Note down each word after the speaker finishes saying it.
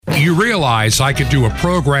You realize I could do a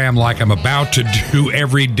program like I'm about to do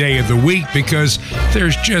every day of the week because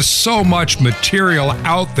there's just so much material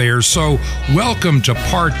out there. So welcome to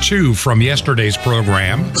part 2 from yesterday's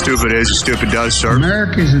program. Stupid is, stupid does, sir.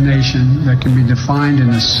 America is a nation that can be defined in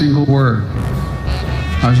a single word.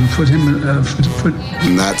 I was put him.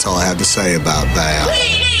 And that's all I have to say about that.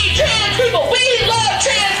 We need trans people. We love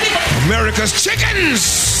trans people. America's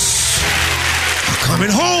chickens are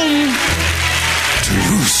coming home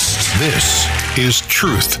to roost. This is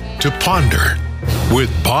Truth to Ponder with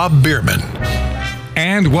Bob Bierman.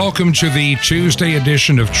 And welcome to the Tuesday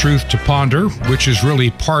edition of Truth to Ponder, which is really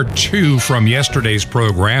part 2 from yesterday's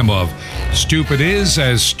program of Stupid Is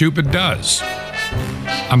as Stupid Does.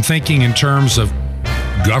 I'm thinking in terms of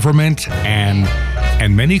government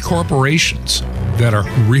and many corporations that are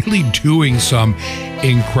really doing some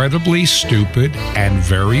incredibly stupid and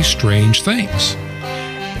very strange things.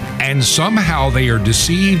 And somehow they are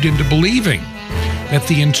deceived into believing that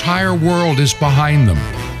the entire world is behind them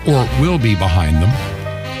or will be behind them,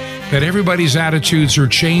 that everybody's attitudes are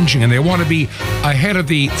changing and they want to be ahead of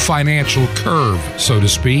the financial curve, so to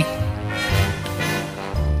speak.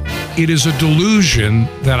 It is a delusion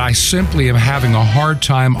that I simply am having a hard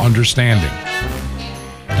time understanding.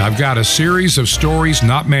 I've got a series of stories,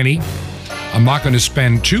 not many. I'm not going to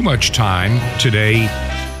spend too much time today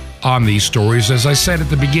on these stories. As I said at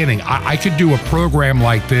the beginning, I could do a program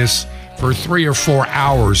like this for 3 or 4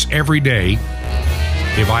 hours every day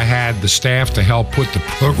if I had the staff to help put the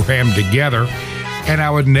program together, and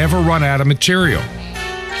I would never run out of material.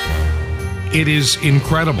 It is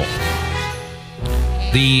incredible.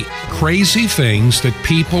 The crazy things that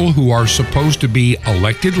people who are supposed to be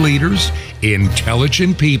elected leaders,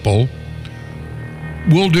 intelligent people,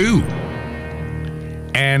 will do.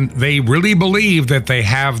 And they really believe that they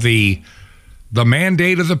have the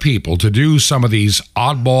mandate of the people to do some of these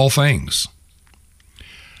oddball things.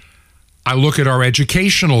 I look at our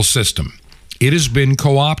educational system. It has been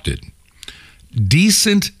co-opted.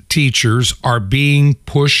 Decent teachers are being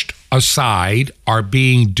pushed aside, are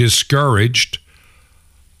being discouraged,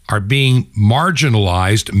 are being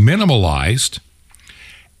marginalized, minimalized,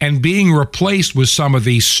 and being replaced with some of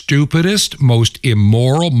the stupidest, most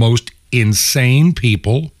immoral, most insane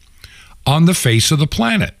people on the face of the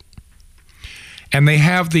planet. And they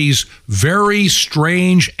have these very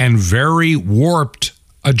strange and very warped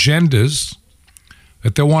agendas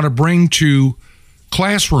that they want to bring to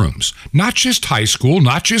classrooms, not just high school,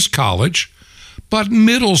 not just college, but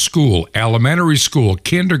middle school, elementary school,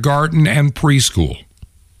 kindergarten, and preschool.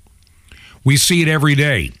 We see it every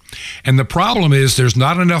day. And the problem is there's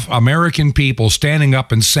not enough American people standing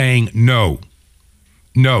up and saying, no,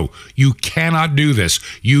 you cannot do this.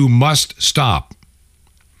 You must stop.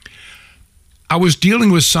 I was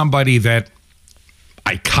dealing with somebody that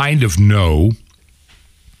I kind of know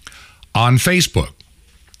on Facebook.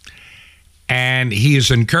 And he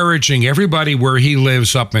is encouraging everybody where he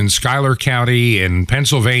lives up in Schuyler County in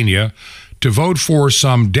Pennsylvania to vote for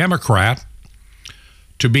some Democrat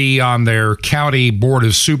to be on their county board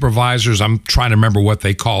of supervisors. I'm trying to remember what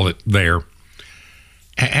they call it there.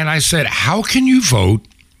 And I said, how can you vote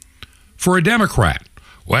for a Democrat?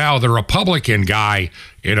 Well, the Republican guy,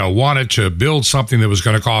 wanted to build something that was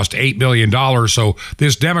going to cost $8 billion. So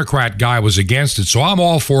this Democrat guy was against it. So I'm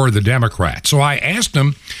all for the Democrat. So I asked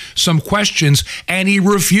him some questions and he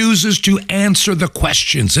refuses to answer the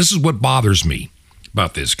questions. This is what bothers me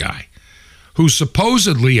about this guy, who's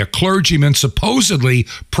supposedly a clergyman, supposedly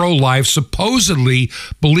pro-life, supposedly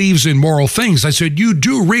believes in moral things. I said, you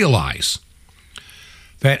do realize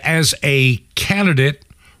that as a candidate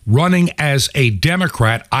running as a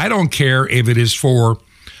Democrat, I don't care if it is for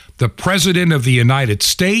the President of the United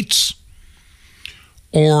States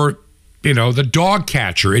or, the dog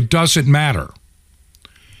catcher, it doesn't matter.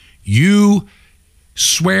 You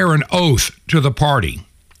swear an oath to the party.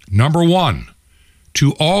 Number one,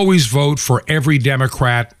 to always vote for every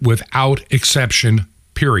Democrat without exception,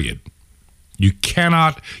 period.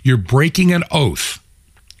 You're breaking an oath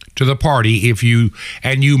to the party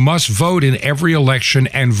and you must vote in every election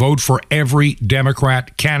and vote for every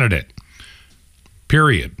Democrat candidate,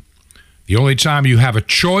 period. The only time you have a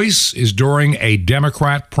choice is during a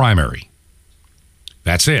Democrat primary.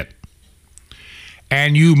 That's it.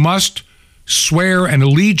 And you must swear an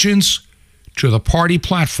allegiance to the party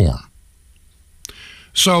platform.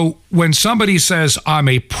 So when somebody says, I'm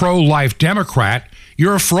a pro-life Democrat,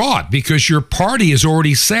 you're a fraud because your party has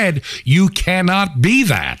already said you cannot be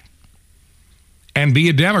that and be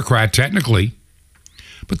a Democrat technically.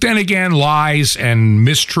 But then again, lies and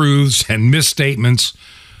mistruths and misstatements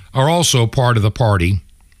are also part of the party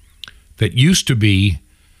that used to be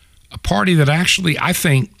a party that actually, I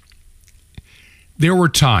think, there were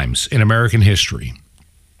times in American history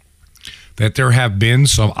that there have been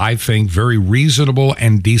some, I think, very reasonable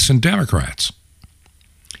and decent Democrats.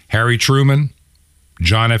 Harry Truman,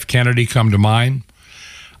 John F. Kennedy come to mind.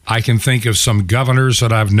 I can think of some governors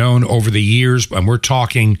that I've known over the years, and we're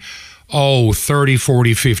talking, 30,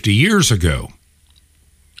 40, 50 years ago,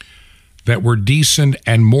 that were decent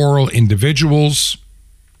and moral individuals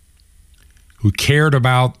who cared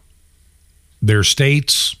about their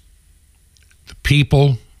states, the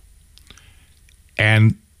people,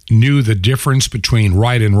 and knew the difference between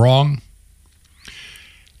right and wrong.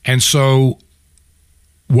 And so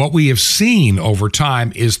what we have seen over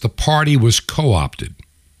time is the party was co-opted,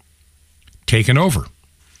 taken over.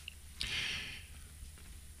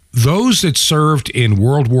 Those that served in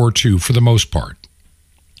World War II, for the most part,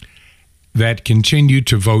 that continued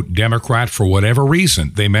to vote Democrat for whatever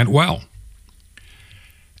reason, they meant well.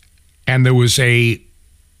 And there was a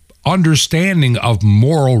understanding of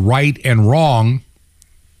moral right and wrong.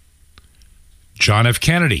 John F.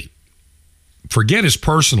 Kennedy, forget his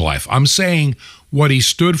personal life. I'm saying what he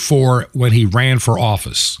stood for when he ran for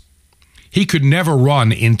office. He could never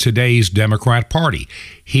run in today's Democrat Party.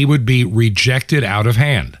 He would be rejected out of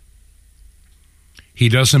hand. He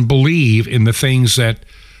doesn't believe in the things that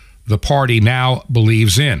the party now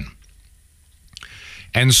believes in.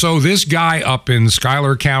 And so this guy up in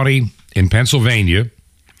Schuyler County in Pennsylvania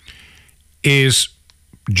is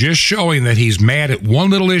just showing that he's mad at one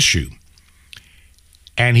little issue.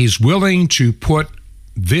 And he's willing to put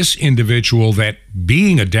this individual that,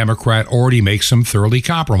 being a Democrat, already makes him thoroughly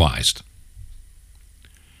compromised.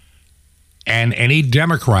 And any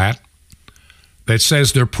Democrat that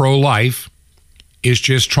says they're pro-life is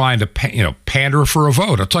just trying to pander for a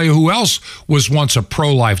vote. I'll tell you who else was once a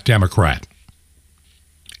pro-life Democrat.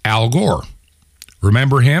 Al Gore.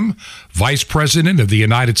 Remember him? Vice President of the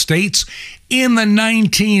United States. In the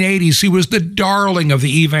 1980s, he was the darling of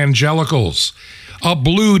the evangelicals. A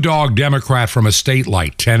blue dog Democrat from a state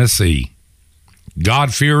like Tennessee.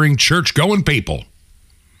 God-fearing, church-going people.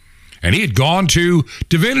 And he had gone to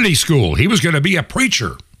divinity school. He was going to be a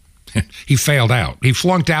preacher. He failed out. He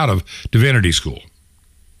flunked out of divinity school.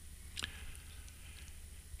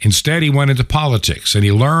 Instead, he went into politics, and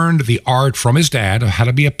he learned the art from his dad of how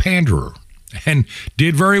to be a panderer, and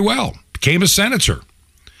did very well. Became a senator.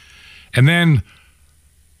 And then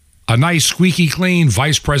a nice squeaky clean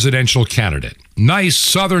vice presidential candidate. Nice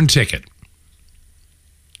Southern ticket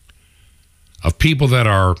of people that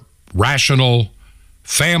are rational,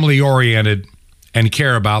 family-oriented, and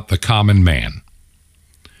care about the common man.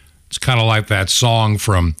 It's kind of like that song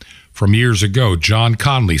from years ago, John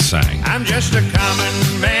Conley sang. I'm just a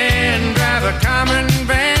common man, drive a common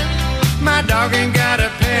van. My dog ain't got a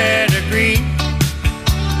pedigree.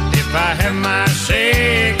 If I have my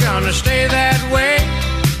say, gonna stay that way.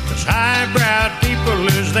 'Cause highbrow people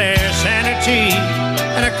lose their sanity,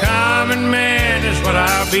 and a common man is what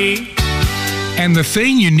I'll be. And the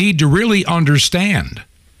thing you need to really understand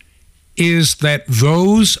is that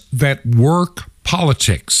those that work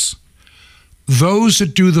politics, those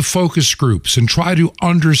that do the focus groups and try to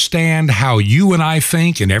understand how you and I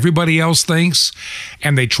think and everybody else thinks,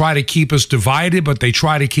 and they try to keep us divided, but they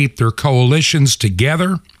try to keep their coalitions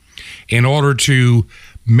together in order to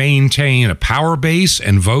maintain a power base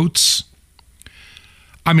and votes.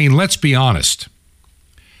 I mean, let's be honest.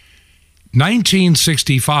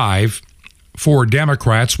 1965 for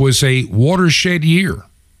Democrats was a watershed year.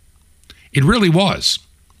 It really was.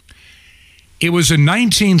 It was in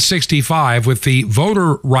 1965 with the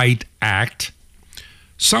Voter Right Act,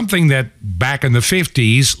 something that back in the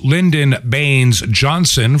 50s, Lyndon Baines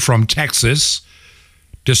Johnson from Texas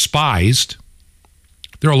despised.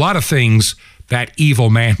 There are a lot of things that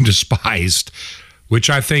evil man despised, which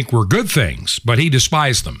I think were good things, but he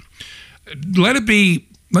despised them. Let me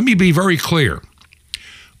be very clear.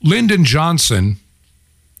 Lyndon Johnson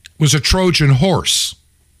was a Trojan horse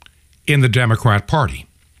in the Democrat Party.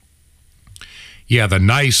 Yeah, the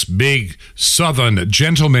nice, big, Southern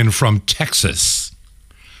gentleman from Texas.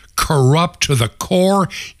 Corrupt to the core,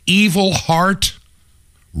 evil heart,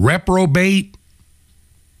 reprobate,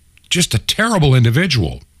 just a terrible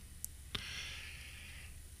individual.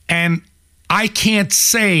 And I can't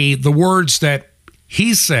say the words that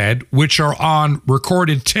he said, which are on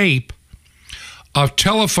recorded tape of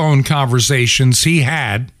telephone conversations he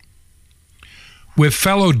had with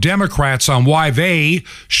fellow Democrats on why they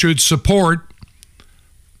should support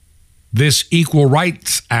this Equal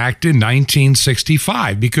Rights Act in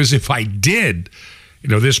 1965. Because if I did,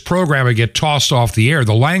 this program would get tossed off the air.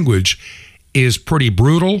 The language is pretty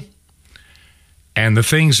brutal And the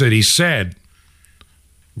things that he said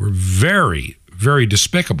were very, very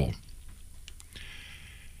despicable.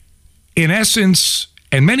 In essence,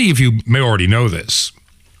 and many of you may already know this,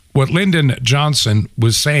 what Lyndon Johnson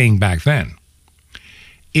was saying back then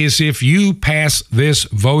is if you pass this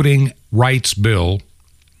voting rights bill,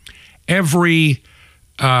 every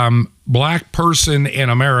black person in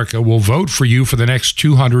America will vote for you for the next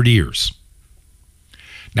 200 years.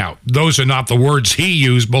 Now, those are not the words he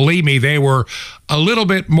used. Believe me, they were a little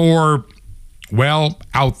bit more, well,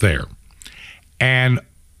 out there and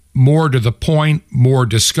more to the point, more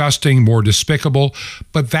disgusting, more despicable.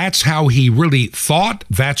 But that's how he really thought.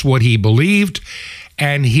 That's what he believed.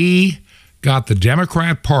 And he got the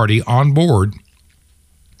Democrat Party on board.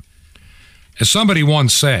 As somebody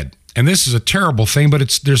once said, and this is a terrible thing,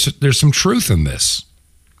 but there's some truth in this.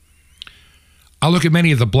 I look at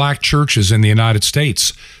many of the black churches in the United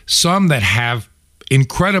States, some that have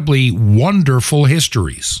incredibly wonderful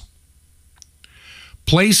histories.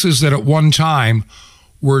 Places that at one time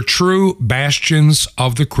were true bastions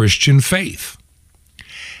of the Christian faith.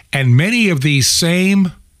 And many of these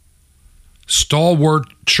same stalwart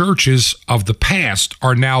churches of the past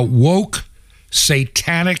are now woke,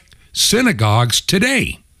 satanic synagogues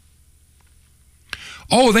today.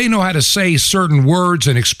 Oh, they know how to say certain words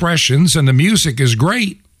and expressions, and the music is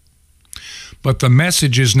great. But the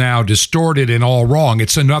message is now distorted and all wrong.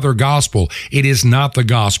 It's another gospel. It is not the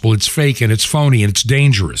gospel. It's fake and it's phony and it's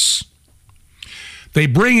dangerous. They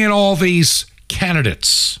bring in all these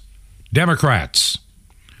candidates, Democrats,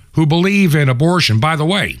 who believe in abortion. By the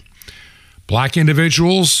way, black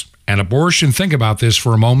individuals and abortion, think about this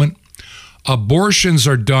for a moment. Abortions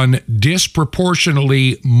are done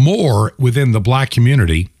disproportionately more within the black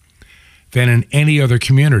community than in any other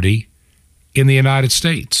community in the United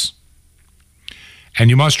States. And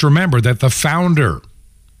you must remember that the founder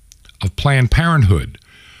of Planned Parenthood,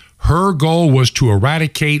 her goal was to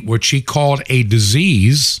eradicate what she called a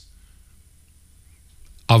disease,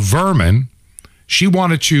 a vermin. She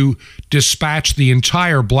wanted to dispatch the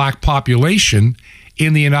entire black population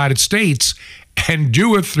in the United States and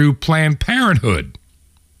do it through Planned Parenthood.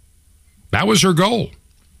 That was her goal.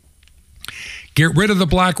 Get rid of the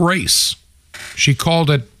black race. She called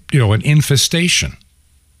it, an infestation.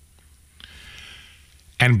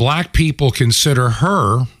 And black people consider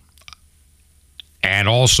her, and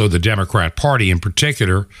also the Democrat Party in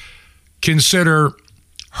particular, consider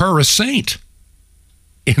her a saint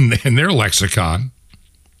in their lexicon.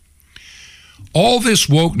 All this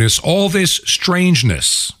wokeness, all this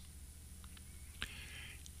strangeness,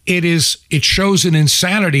 it shows an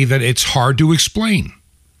insanity that it's hard to explain.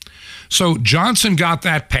 So Johnson got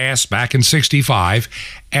that passed back in 65,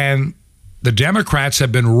 and the Democrats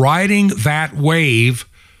have been riding that wave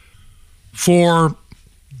for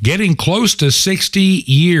getting close to 60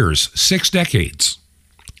 years, 6 decades,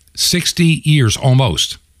 60 years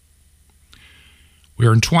almost.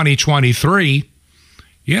 We're in 2023,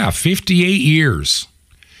 58 years.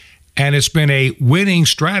 And it's been a winning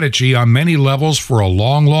strategy on many levels for a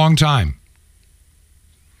long, long time.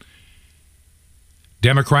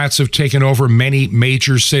 Democrats have taken over many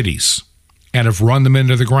major cities and have run them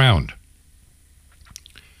into the ground.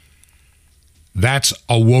 That's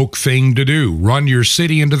a woke thing to do. Run your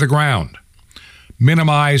city into the ground.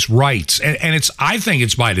 Minimize rights. And I think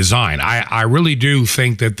it's by design. I really do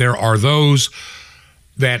think that there are those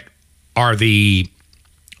that are the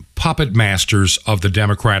puppet masters of the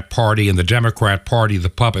Democrat Party, and the Democrat Party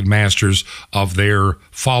the puppet masters of their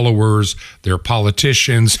followers, their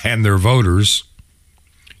politicians, and their voters,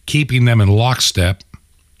 keeping them in lockstep.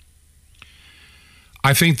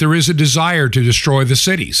 I think there is a desire to destroy the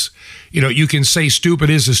cities. You can say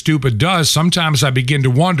stupid is as stupid does. Sometimes I begin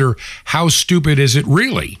to wonder, how stupid is it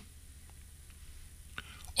really?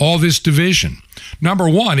 All this division. Number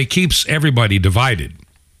one, it keeps everybody divided.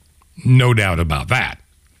 No doubt about that.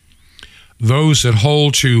 Those that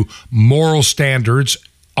hold to moral standards,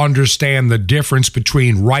 understand the difference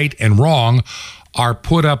between right and wrong, are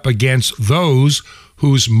put up against those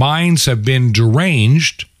whose minds have been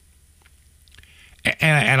deranged.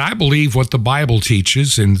 And I believe what the Bible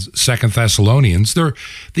teaches in 2 Thessalonians. They're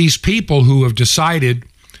these people who have decided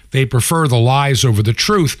they prefer the lies over the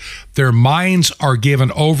truth. Their minds are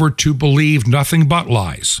given over to believe nothing but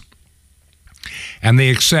lies. And they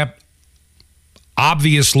accept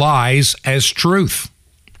obvious lies as truth.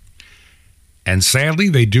 And sadly,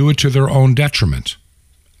 they do it to their own detriment,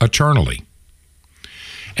 eternally.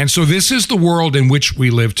 And so this is the world in which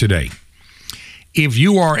we live today. If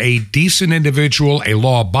you are a decent individual, a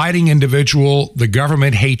law-abiding individual, the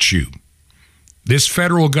government hates you. This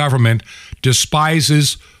federal government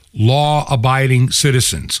despises law-abiding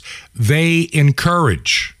citizens. They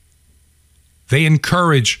encourage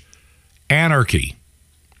anarchy.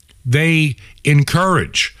 They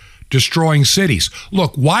encourage destroying cities.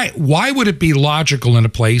 Look, why would it be logical in a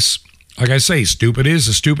place, like I say, stupid is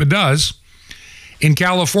as stupid does, in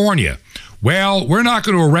California? Well, we're not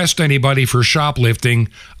going to arrest anybody for shoplifting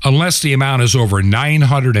unless the amount is over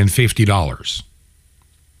 $950.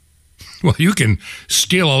 Well, you can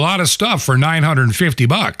steal a lot of stuff for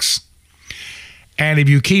 $950. And if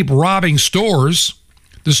you keep robbing stores,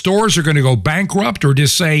 the stores are going to go bankrupt or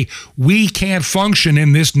just say, we can't function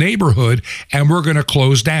in this neighborhood and we're going to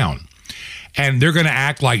close down. And they're going to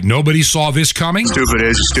act like nobody saw this coming. Stupid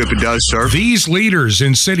is as stupid does, sir. These leaders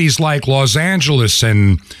in cities like Los Angeles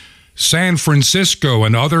and San Francisco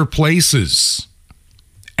and other places,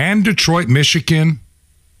 and Detroit, Michigan,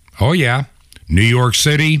 oh yeah, New York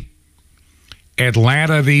City,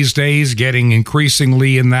 Atlanta these days getting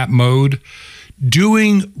increasingly in that mode,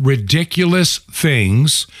 doing ridiculous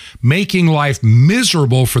things, making life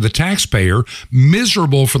miserable for the taxpayer,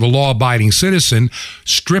 miserable for the law-abiding citizen,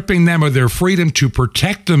 stripping them of their freedom to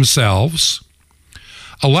protect themselves,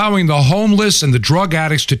 allowing the homeless and the drug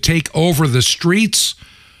addicts to take over the streets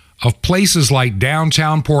of places like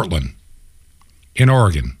downtown Portland in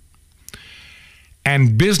Oregon.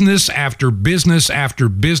 And business after business after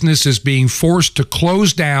business is being forced to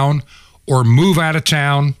close down or move out of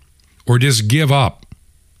town or just give up.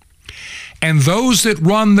 And those that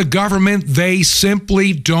run the government, they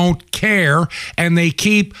simply don't care, and they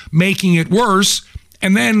keep making it worse.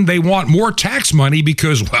 And then they want more tax money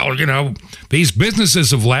because, well, you know, these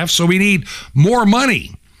businesses have left, so we need more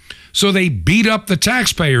money. So they beat up the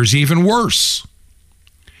taxpayers even worse.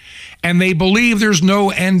 And they believe there's no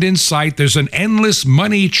end in sight. There's an endless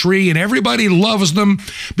money tree, and everybody loves them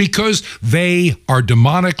because they are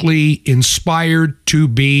demonically inspired to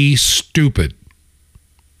be stupid.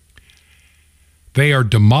 They are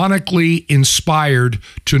demonically inspired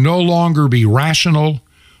to no longer be rational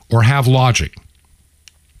or have logic.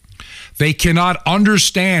 They cannot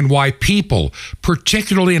understand why people,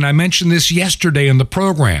 particularly, and I mentioned this yesterday in the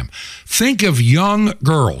program, think of young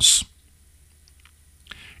girls.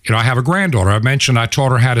 You know, I have a granddaughter. I mentioned I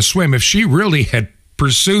taught her how to swim. If she really had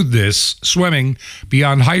pursued this swimming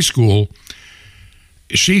beyond high school,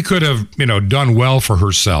 she could have, you know, done well for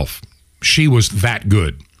herself. She was that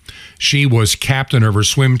good. She was captain of her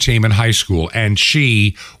swim team in high school, and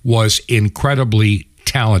she was incredibly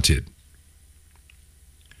talented.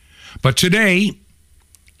 But today,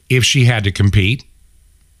 if she had to compete,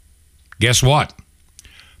 guess what?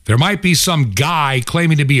 There might be some guy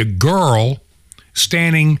claiming to be a girl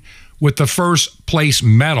standing with the first place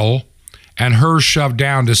medal and her shoved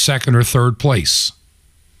down to second or third place.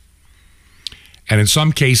 And in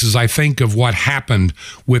some cases, I think of what happened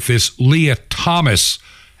with this Leah Thomas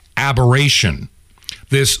aberration,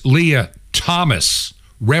 this Leah Thomas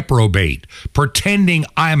reprobate, pretending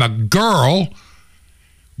I'm a girl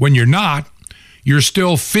when you're not. You're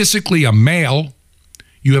still physically a male.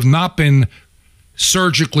 You have not been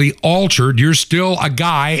surgically altered. You're still a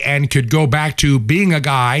guy and could go back to being a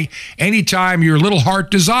guy anytime your little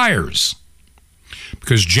heart desires.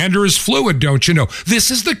 Because gender is fluid, don't you know?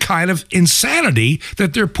 This is the kind of insanity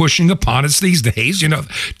that they're pushing upon us these days. You know,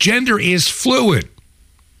 gender is fluid.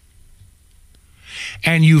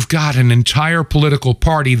 And you've got an entire political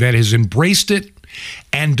party that has embraced it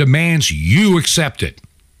and demands you accept it.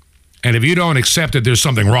 And if you don't accept it, there's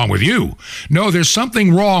something wrong with you. No, there's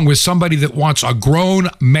something wrong with somebody that wants a grown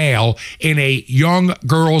male in a young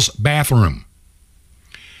girl's bathroom.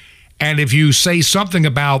 And if you say something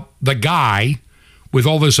about the guy with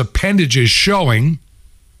all those appendages showing,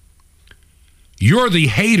 you're the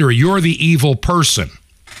hater, you're the evil person.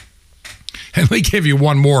 And let me give you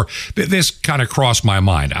one more. This kind of crossed my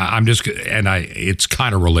mind. It's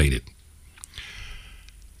kind of related.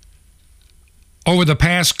 Over the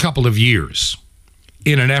past couple of years,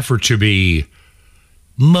 in an effort to be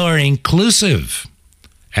more inclusive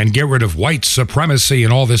and get rid of white supremacy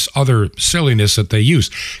and all this other silliness that they use,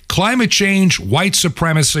 climate change, white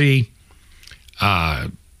supremacy,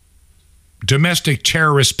 domestic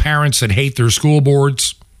terrorist parents that hate their school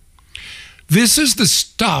boards, this is the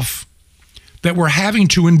stuff that we're having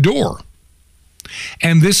to endure.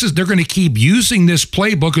 And they're going to keep using this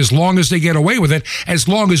playbook as long as they get away with it, as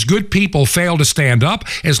long as good people fail to stand up,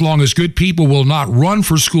 as long as good people will not run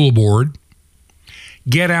for school board,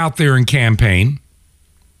 get out there and campaign.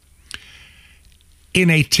 In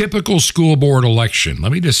a typical school board election,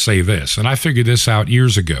 let me just say this, and I figured this out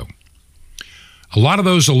years ago. A lot of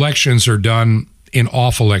those elections are done in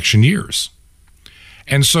off-election years.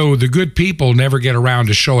 And so the good people never get around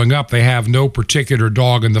to showing up. They have no particular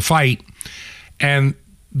dog in the fight. And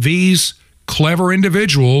these clever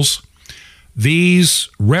individuals, these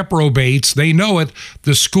reprobates, they know it.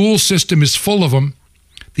 The school system is full of them.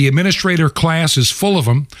 The administrator class is full of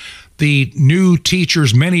them. The new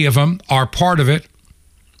teachers, many of them, are part of it.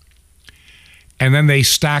 And then they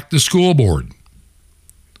stack the school board.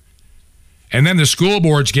 And then the school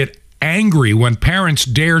boards get angry when parents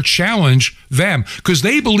dare challenge them because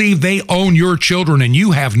they believe they own your children and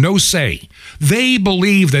you have no say. They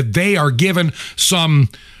believe that they are given some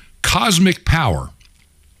cosmic power.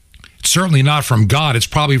 It's certainly not from God. It's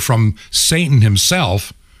probably from Satan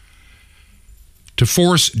himself to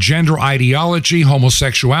force gender ideology,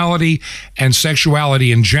 homosexuality, and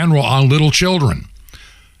sexuality in general on little children.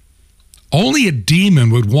 Only a demon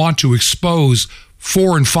would want to expose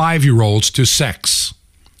 4- and 5-year-olds to sex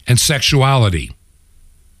and sexuality.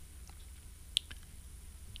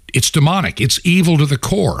 It's demonic. It's evil to the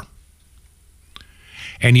core.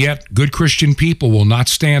 And yet, good Christian people will not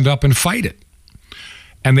stand up and fight it.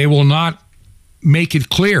 And they will not make it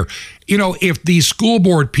clear. You know, if these school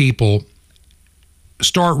board people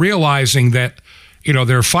start realizing that, you know,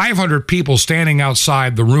 there are 500 people standing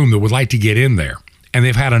outside the room that would like to get in there, and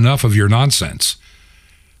they've had enough of your nonsense,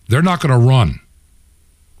 they're not going to run.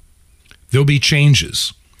 There'll be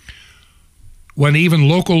changes. When even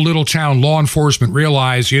local little town law enforcement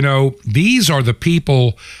realize, you know, these are the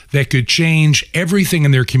people that could change everything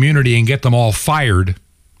in their community and get them all fired,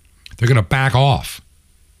 they're going to back off.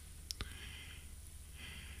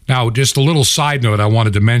 Now, just a little side note I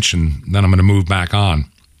wanted to mention, then I'm going to move back on.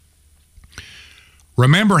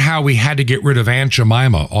 Remember how we had to get rid of Aunt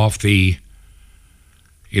Jemima off the,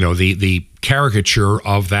 you know, the caricature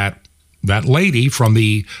of that lady from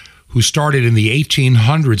who started in the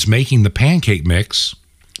 1800s making the pancake mix,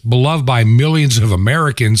 beloved by millions of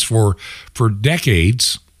Americans for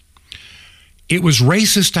decades. It was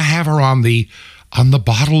racist to have her on the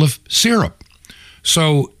bottle of syrup.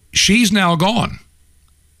 So she's now gone.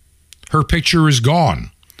 Her picture is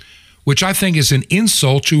gone, which I think is an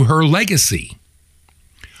insult to her legacy.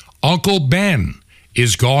 Uncle Ben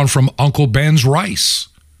is gone from Uncle Ben's rice.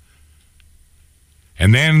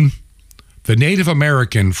 And then the Native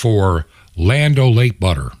American for Land O'Lake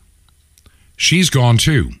butter. She's gone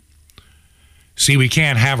too. See, we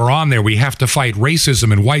can't have her on there. We have to fight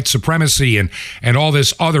racism and white supremacy and all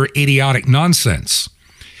this other idiotic nonsense.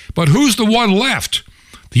 But who's the one left?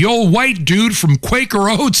 The old white dude from Quaker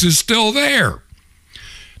Oats is still there.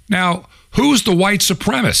 Now, who's the white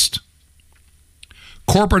supremacist?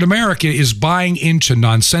 Corporate America is buying into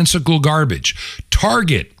nonsensical garbage.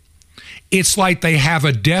 Target, it's like they have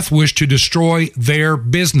a death wish to destroy their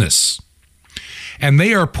business. And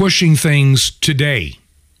they are pushing things today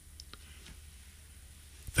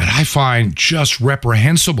that I find just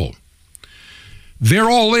reprehensible. They're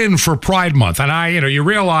all in for Pride Month. And you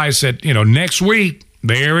realize that, next week,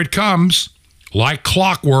 there it comes, like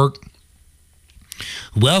clockwork.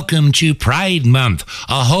 Welcome to Pride Month,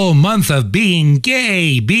 a whole month of being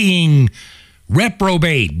gay, being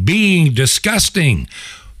reprobate, being disgusting,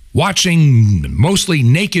 watching mostly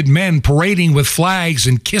naked men parading with flags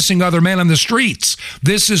and kissing other men on the streets.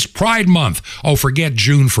 This is Pride Month. Oh, forget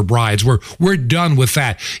June for brides. We're done with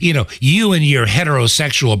that. You and your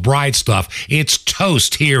heterosexual bride stuff, it's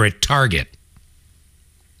toast here at Target.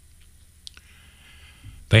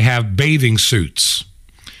 They have bathing suits.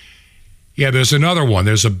 Yeah, there's another one.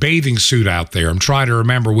 There's a bathing suit out there. I'm trying to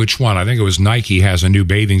remember which one. I think it was Nike has a new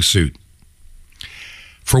bathing suit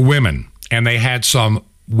for women. And they had some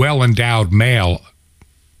well-endowed male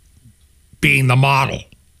being the model,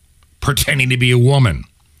 pretending to be a woman.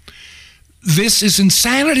 This is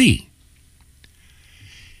insanity.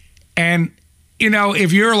 And,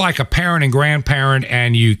 if you're like a parent and grandparent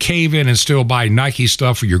and you cave in and still buy Nike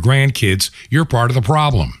stuff for your grandkids, you're part of the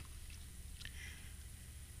problem.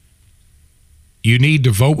 You need to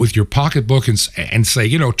vote with your pocketbook and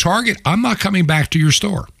say, Target, I'm not coming back to your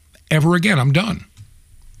store ever again. I'm done.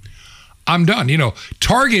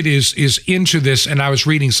 Target is into this, and I was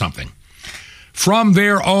reading something from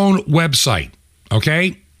their own website,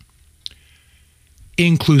 okay?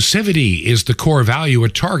 Inclusivity is the core value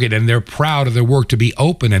at Target, and they're proud of their work to be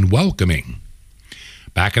open and welcoming.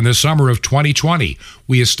 Back in the summer of 2020,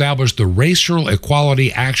 we established the Racial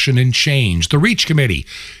Equality Action and Change, the REACH Committee,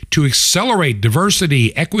 to accelerate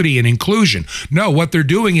diversity, equity, and inclusion. No, what they're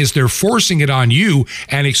doing is they're forcing it on you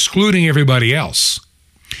and excluding everybody else.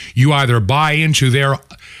 You either buy into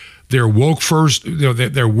their woke first,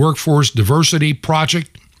 their workforce diversity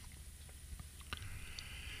project.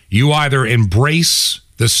 You either embrace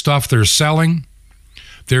the stuff they're selling,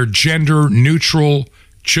 their gender-neutral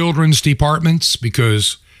children's departments,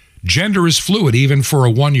 because gender is fluid even for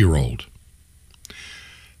a 1-year-old.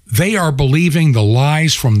 They are believing the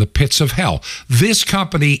lies from the pits of hell. This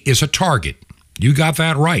company is a target. You got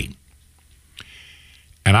that right.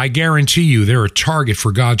 And I guarantee you they're a target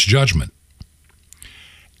for God's judgment.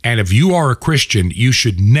 And if you are a Christian, you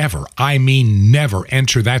should never, I mean never,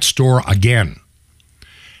 enter that store again.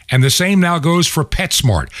 And the same now goes for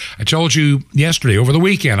PetSmart. I told you yesterday, over the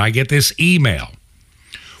weekend, I get this email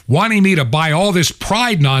wanting me to buy all this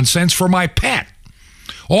Pride nonsense for my pet.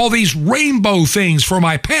 All these rainbow things for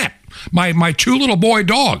my pet, my 2 little boy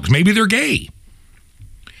dogs. Maybe they're gay.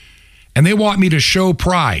 And they want me to show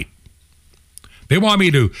pride. They want me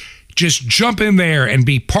to just jump in there and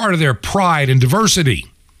be part of their pride and diversity.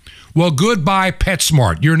 Well, goodbye,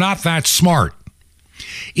 PetSmart. You're not that smart.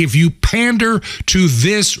 If you pander to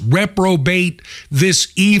this reprobate,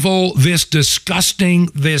 this evil, this disgusting,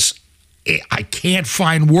 this, I can't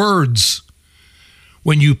find words,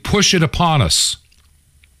 when you push it upon us.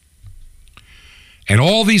 And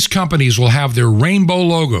all these companies will have their rainbow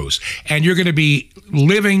logos, and you're going to be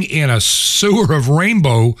living in a sewer of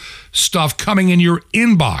rainbow stuff coming in your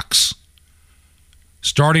inbox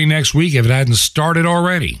starting next week if it hadn't started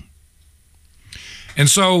already. And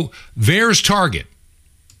so there's Target.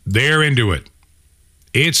 They're into it.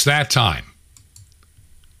 It's that time.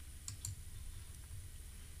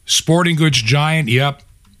 Sporting goods giant, yep.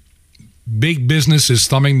 Big business is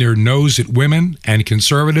thumbing their nose at women and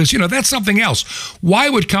conservatives. You know, that's something else. Why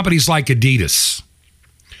would companies like Adidas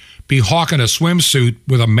be hawking a swimsuit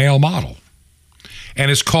with a male model? And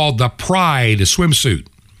it's called the Pride swimsuit.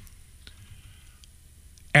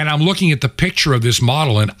 And I'm looking at the picture of this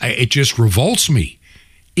model, and it just revolts me.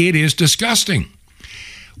 It is disgusting.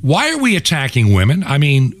 Why are we attacking women? I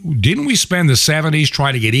mean, didn't we spend the 70s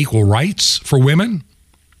trying to get equal rights for women?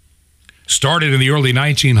 Started in the early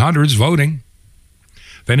 1900s, voting.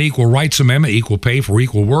 Then Equal Rights Amendment, equal pay for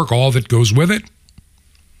equal work, all that goes with it.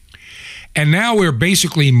 And now we're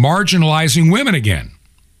basically marginalizing women again.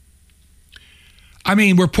 I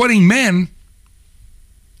mean, we're putting men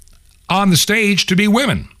on the stage to be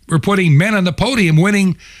women. We're putting men on the podium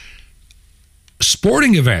winning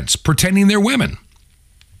sporting events, pretending they're women.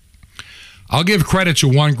 I'll give credit to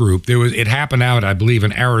one group. It happened out, I believe,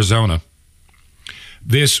 in Arizona.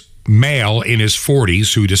 This male in his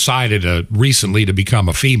 40s who decided recently to become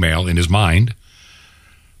a female in his mind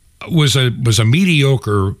was a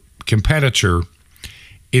mediocre competitor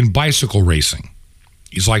in bicycle racing.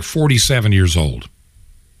 He's like 47 years old.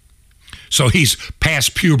 So he's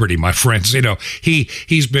past puberty, my friends. You know,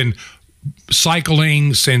 he's been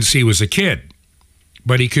cycling since he was a kid,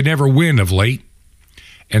 but he could never win of late.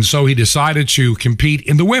 And so he decided to compete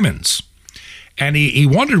in the women's. And he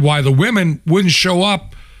wondered why the women wouldn't show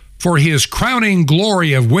up for his crowning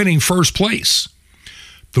glory of winning first place.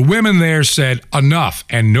 The women there said enough,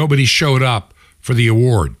 and nobody showed up for the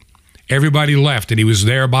award. Everybody left, and he was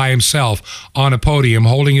there by himself on a podium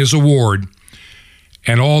holding his award,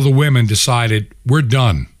 and all the women decided, we're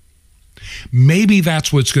done. Maybe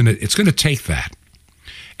that's what's it's going to take that.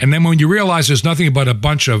 And then when you realize there's nothing but a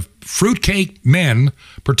bunch of fruitcake men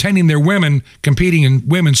pretending they're women competing in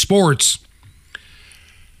women's sports,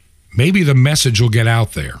 maybe the message will get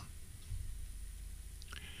out there.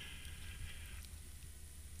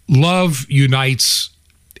 Love Unites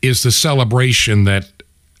is the celebration that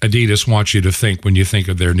Adidas wants you to think when you think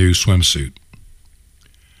of their new swimsuit.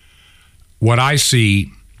 What I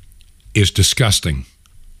see is disgusting.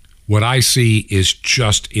 What I see is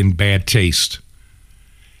just in bad taste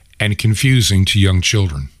and confusing to young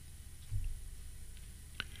children.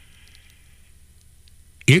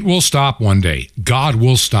 It will stop one day. God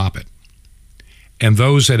will stop it. And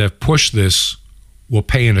those that have pushed this will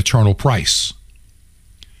pay an eternal price.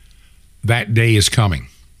 That day is coming.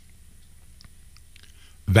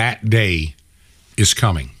 That day is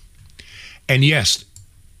coming. And yes,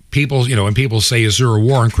 people, when people say, is there a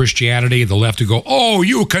war on Christianity? The left will go, oh,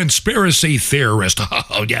 you conspiracy theorist.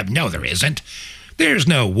 Oh, yeah, no, there isn't. There's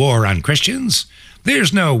no war on Christians.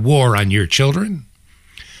 There's no war on your children.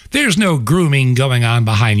 There's no grooming going on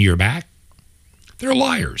behind your back. They're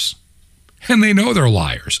liars. And they know they're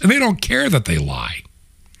liars. And they don't care that they lie.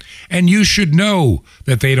 And you should know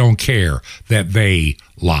that they don't care that they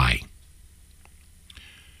lie.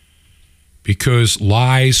 Because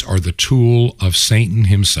lies are the tool of Satan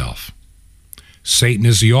himself. Satan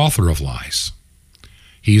is the author of lies.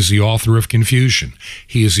 He is the author of confusion.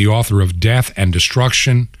 He is the author of death and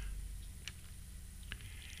destruction.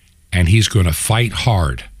 And he's going to fight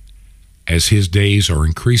hard as his days are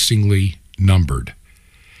increasingly numbered.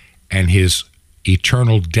 And his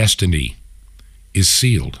eternal destiny is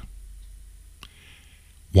sealed.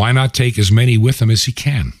 Why not take as many with him as he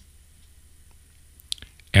can?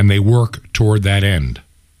 And they work toward that end.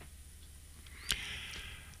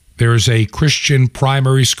 There's a Christian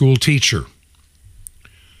primary school teacher.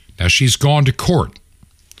 Now, she's gone to court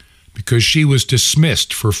because she was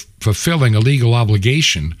dismissed for fulfilling a legal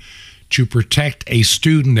obligation to protect a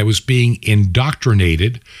student that was being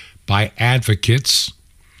indoctrinated by advocates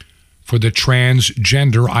for the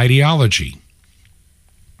transgender ideology.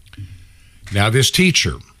 Now, this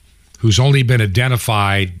teacher, who's only been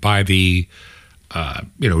identified by the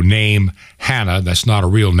name Hannah, that's not a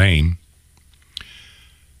real name,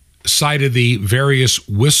 cited the various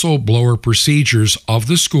whistleblower procedures of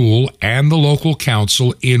the school and the local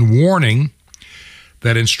council in warning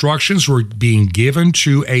that instructions were being given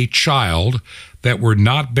to a child that were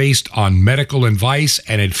not based on medical advice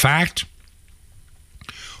and, in fact,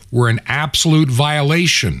 were an absolute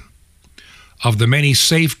violation of the many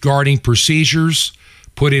safeguarding procedures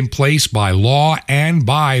put in place by law and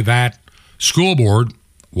by that school board a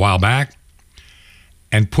while back,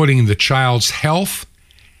 and putting the child's health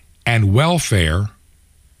and welfare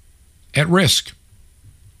at risk.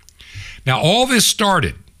 Now, all this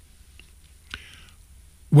started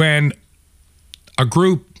when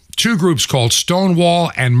two groups called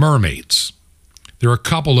Stonewall and Mermaids. There are a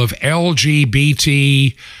couple of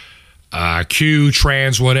LGBT, Q,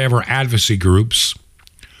 trans, whatever advocacy groups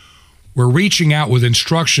were reaching out with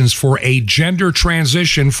instructions for a gender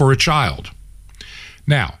transition for a child.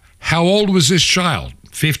 Now, how old was this child?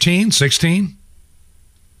 15, 16?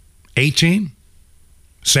 18?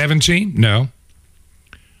 17? No.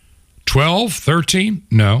 12? 13?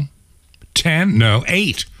 No. 10? No.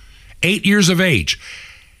 8. 8 years of age.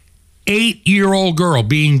 8-year-old girl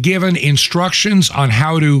being given instructions on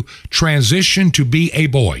how to transition to be a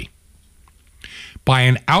boy by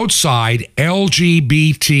an outside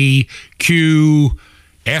LGBTQ,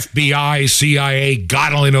 FBI, CIA,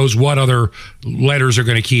 God only knows what other letters are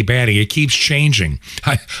going to keep adding. It keeps changing.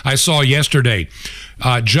 I saw yesterday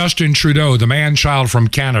Justin Trudeau, the man-child from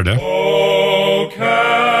Canada. Oh,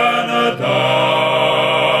 Canada,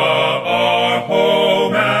 our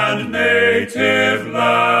home and native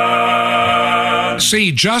land.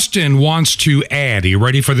 See, Justin wants to add, are you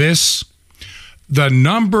ready for this? The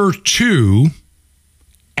number 2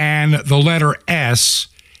 and the letter S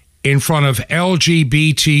in front of LGBTQIA,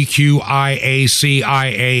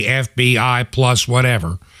 CIA, FBI, plus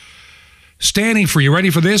whatever. Standing for, you ready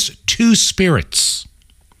for this? 2 spirits.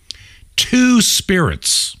 2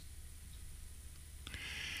 spirits.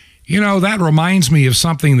 You know, that reminds me of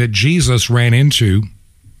something that Jesus ran into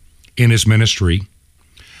in his ministry.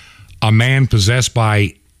 A man possessed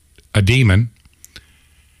by a demon.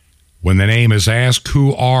 When the name is asked,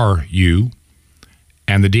 "Who are you?"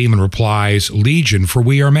 and the demon replies, "Legion, for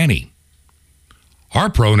we are many." Our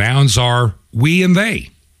pronouns are we and they.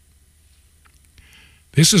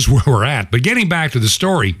 This is where we're at. But getting back to the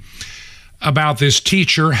story about this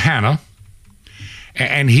teacher, Hannah,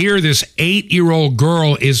 and here this 8-year-old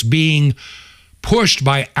girl is being pushed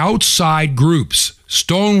by outside groups,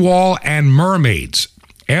 Stonewall and Mermaids,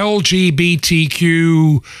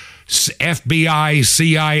 LGBTQ, FBI,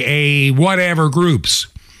 CIA, whatever groups.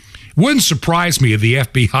 Wouldn't surprise me if the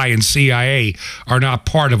FBI and CIA are not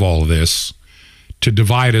part of all of this to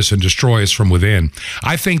divide us and destroy us from within.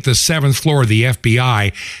 I think the 7th floor of the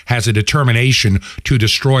FBI has a determination to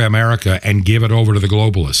destroy America and give it over to the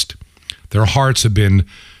globalist. Their hearts have been,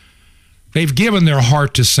 they've given their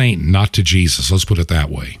heart to Satan, not to Jesus. Let's put it that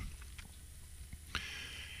way.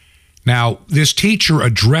 Now, this teacher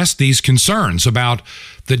addressed these concerns about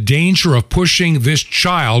the danger of pushing this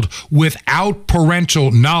child without parental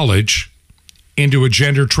knowledge into a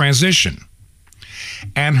gender transition.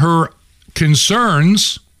 And her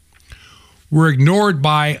concerns were ignored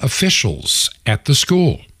by officials at the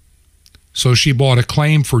school. So she brought a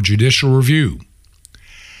claim for judicial review.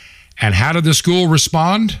 And how did the school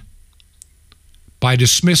respond? By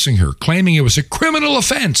dismissing her, claiming it was a criminal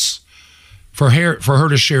offense for her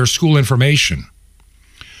to share school information.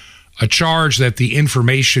 A charge that the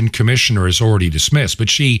information commissioner has already dismissed, but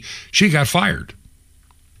she got fired.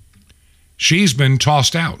 She's been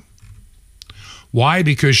tossed out. Why?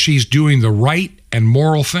 Because she's doing the right and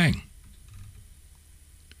moral thing.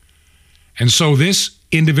 And so this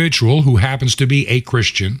individual, who happens to be a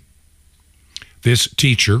Christian, this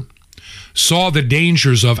teacher, saw the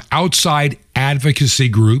dangers of outside advocacy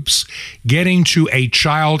groups getting to a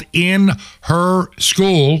child in her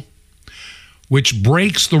school, which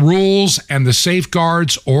breaks the rules and the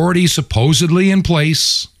safeguards already supposedly in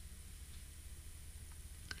place.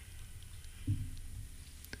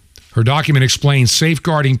 Her document explains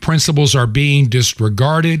safeguarding principles are being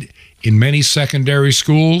disregarded in many secondary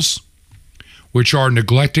schools, which are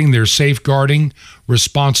neglecting their safeguarding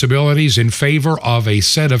responsibilities in favor of a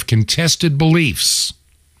set of contested beliefs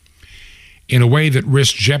in a way that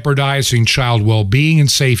risks jeopardizing child well-being and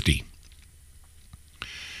safety.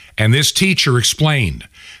 And this teacher explained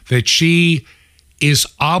that she is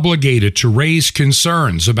obligated to raise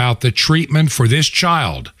concerns about the treatment for this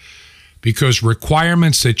child because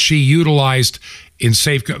requirements that she utilized in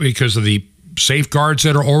because of the safeguards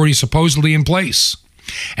that are already supposedly in place.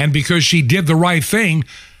 And because she did the right thing,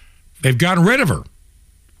 they've gotten rid of her.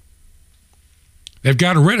 They've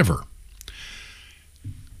gotten rid of her.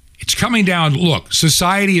 It's coming down. Look,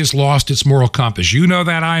 society has lost its moral compass. You know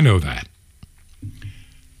that. I know that.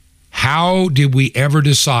 How did we ever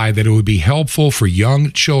decide that it would be helpful for young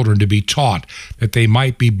children to be taught that they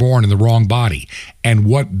might be born in the wrong body? And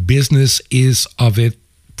what business is of it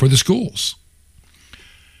for the schools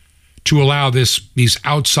to allow these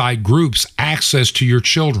outside groups access to your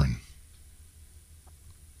children?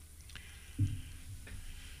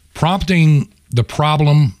 Prompting the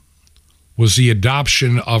problem was the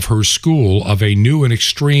adoption of her school of a new and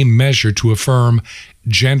extreme measure to affirm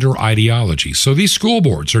gender ideology. So these school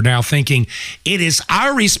boards are now thinking it is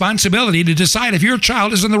our responsibility to decide if your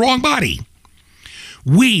child is in the wrong body.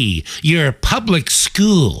 We, your public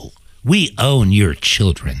school, we own your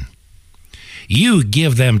children. You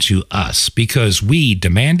give them to us because we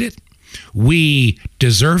demand it, we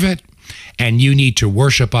deserve it, and you need to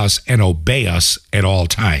worship us and obey us at all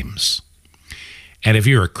times. And if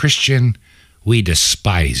you're a Christian, we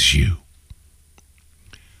despise you.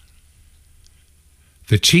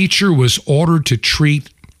 The teacher was ordered to treat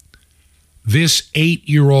this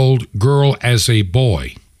 8-year-old girl as a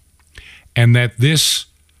boy, and that this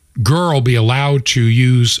girl be allowed to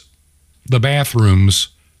use the bathrooms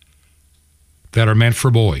that are meant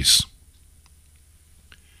for boys.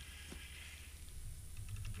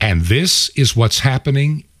 And this is what's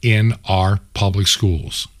happening in our public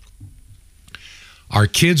schools. Our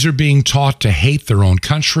kids are being taught to hate their own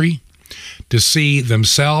country, to see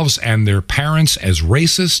themselves and their parents as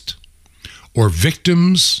racist or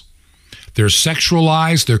victims. They're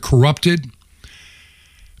sexualized, they're corrupted.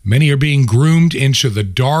 Many are being groomed into the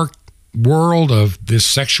dark world of this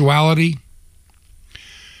sexuality.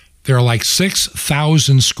 There are like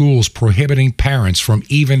 6,000 schools prohibiting parents from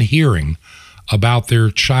even hearing about their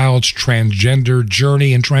child's transgender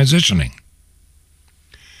journey and transitioning.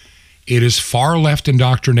 It is far left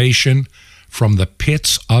indoctrination from the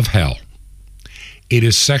pits of hell. It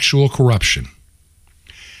is sexual corruption.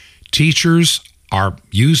 Teachers are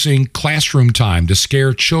using classroom time to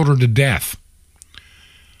scare children to death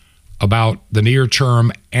about the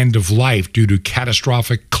near-term end of life due to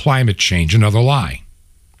catastrophic climate change. Another lie.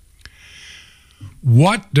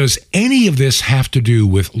 What does any of this have to do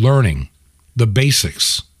with learning the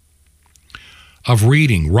basics of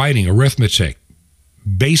reading, writing, arithmetic,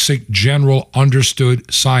 basic general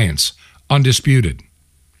understood science, undisputed?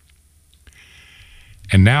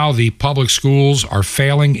 And now the public schools are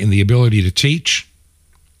failing in the ability to teach.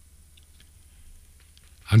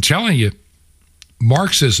 I'm telling you,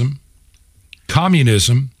 Marxism,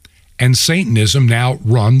 communism, and Satanism now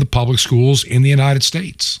run the public schools in the United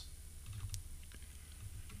States.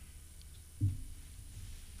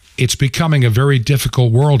 It's becoming a very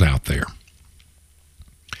difficult world out there.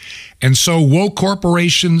 And so woke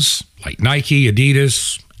corporations like Nike,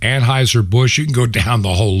 Adidas, Anheuser-Busch, you can go down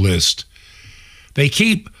the whole list. They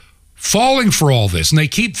keep falling for all this, and they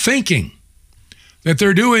keep thinking that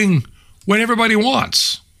they're doing what everybody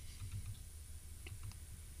wants.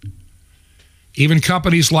 Even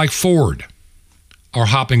companies like Ford are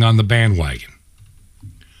hopping on the bandwagon.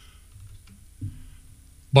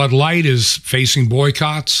 Bud Light is facing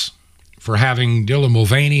boycotts for having Dylan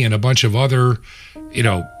Mulvaney and a bunch of other,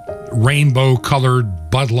 rainbow-colored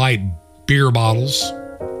Bud Light beer bottles.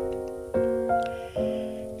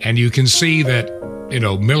 And you can see that,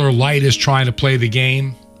 Miller Lite is trying to play the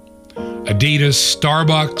game. Adidas,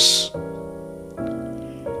 Starbucks.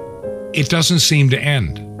 It doesn't seem to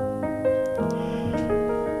end.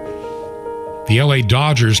 The LA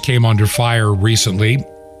Dodgers came under fire recently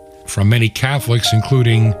from many Catholics,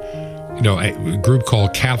 including, a group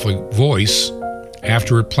called Catholic Voice,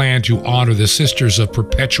 after it planned to honor the Sisters of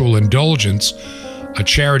Perpetual Indulgence, a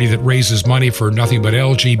charity that raises money for nothing but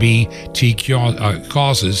LGBT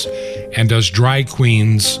causes and does drag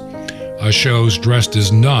queens shows dressed as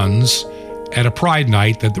nuns at a pride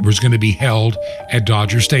night that was going to be held at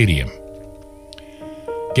Dodger Stadium.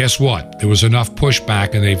 Guess what? There was enough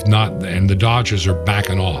pushback, and the Dodgers are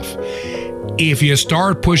backing off. If you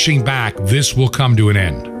start pushing back, this will come to an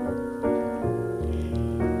end.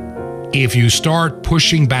 If you start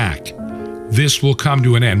pushing back, this will come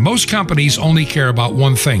to an end. Most companies only care about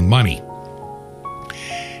one thing, money.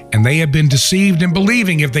 And they have been deceived in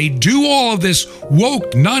believing if they do all of this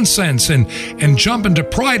woke nonsense and jump into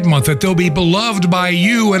Pride Month, that they'll be beloved by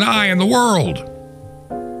you and I and the world.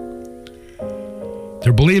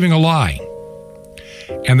 They're believing a lie.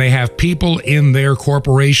 And they have people in their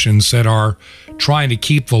corporations that are trying to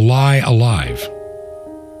keep the lie alive.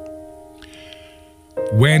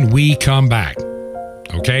 When we come back,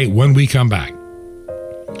 okay, when we come back,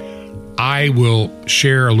 I will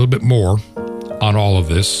share a little bit more on all of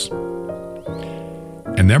this.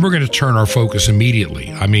 And then we're going to turn our focus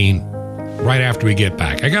immediately. I mean, right after we get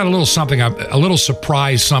back. I got a little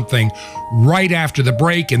surprise something right after the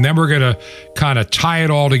break, and then we're going to kind of tie it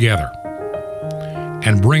all together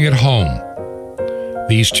and bring it home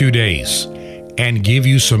these 2 days and give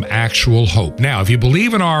you some actual hope. Now, if you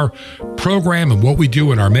believe in our program and what we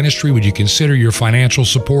do in our ministry, would you consider your financial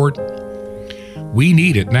support? We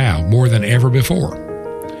need it now more than ever before.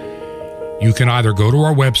 You can either go to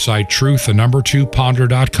our website,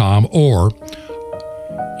 truth2ponder.com, or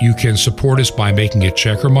you can support us by making a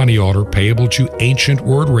check or money order payable to Ancient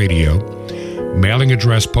Word Radio, mailing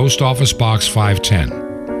address Post Office Box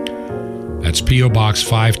 510. That's P.O. Box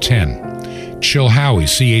 510. Chilhowie,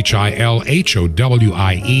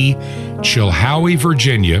 Chilhowie, Chilhowie,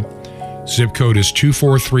 Virginia. Zip code is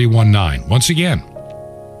 24319. Once again,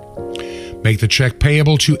 make the check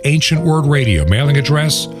payable to Ancient Word Radio. Mailing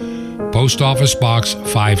address, Post Office Box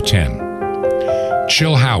 510.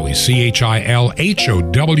 Chilhowie, Chilhowie,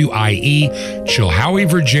 Chilhowie,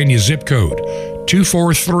 Virginia. Zip code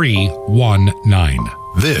 24319.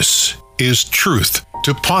 This is Truth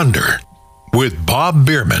to Ponder with Bob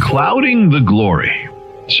Bierman. Clouding the glory.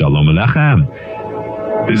 Shalom Aleichem.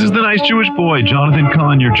 This is the nice Jewish boy, Jonathan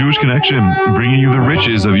Kahn, your Jewish connection, bringing you the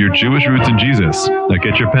riches of your Jewish roots in Jesus. Now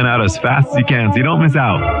get your pen out as fast as you can so you don't miss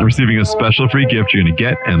out on receiving a special free gift you're going to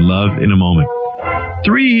get and love in a moment.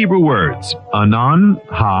 3 Hebrew words, Anan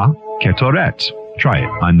ha-Ketoret. Try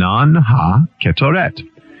it, Anan ha-Ketoret.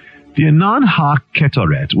 The Anan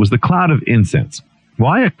ha-Ketoret was the cloud of incense.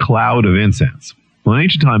 Why a cloud of incense? Well, in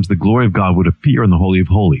ancient times, the glory of God would appear in the Holy of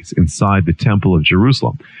Holies inside the Temple of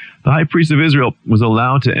Jerusalem. The high priest of Israel was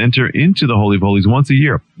allowed to enter into the Holy of Holies once a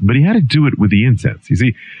year, but he had to do it with the incense. You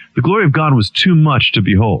see, the glory of God was too much to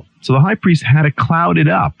behold, so the high priest had to cloud it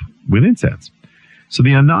up with incense. So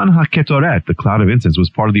the Anan ha-Ketoret, the cloud of incense,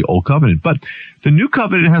 was part of the Old Covenant. But the New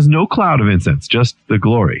Covenant has no cloud of incense, just the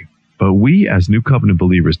glory. But we, as New Covenant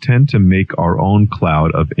believers, tend to make our own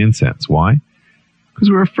cloud of incense. Why? Because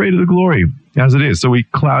we're afraid of the glory as it is. So we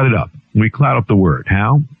cloud it up. We cloud up the word.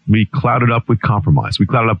 How? We cloud it up with compromise. We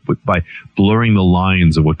cloud it up by blurring the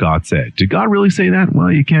lines of what God said. Did God really say that?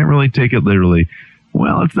 Well, you can't really take it literally.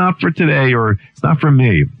 Well, it's not for today, or it's not for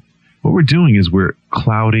me. What we're doing is we're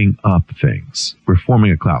clouding up things. We're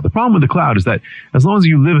forming a cloud. The problem with the cloud is that as long as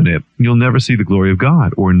you live in it, you'll never see the glory of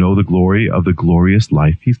God or know the glory of the glorious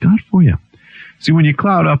life He's got for you. See, when you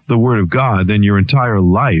cloud up the Word of God, then your entire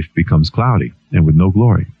life becomes cloudy and with no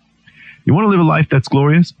glory. You want to live a life that's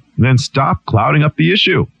glorious? Then stop clouding up the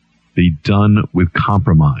issue. Be done with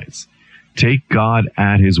compromise. Take God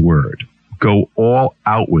at His word. Go all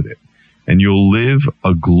out with it, and you'll live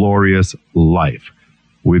a glorious life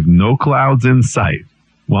with no clouds in sight.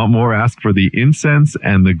 Want more? Ask for the incense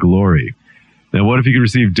and the glory. Now, what if you could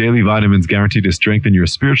receive daily vitamins guaranteed to strengthen your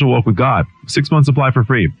spiritual walk with God? 6 months supply for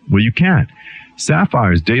free. Well, you can.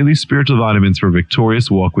 Sapphire's daily spiritual vitamins for a victorious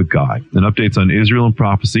walk with God. And updates on Israel and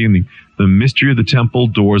prophecy and the mystery of the temple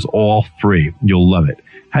doors, all free. You'll love it.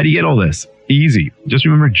 How do you get all this? Easy. Just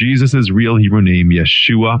remember Jesus' real Hebrew name,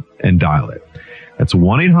 Yeshua, and dial it. That's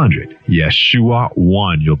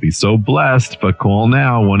 1-800-YESHUA-1. You'll be so blessed, but call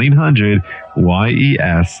now,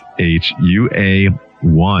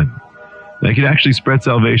 1-800-YESHUA-1. They could actually spread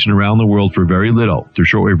salvation around the world for very little through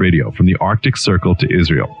shortwave radio, from the Arctic Circle to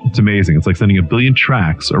Israel. It's amazing. It's like sending 1 billion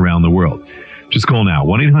tracts around the world. Just call now,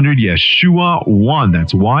 1-800-YESHUA-1.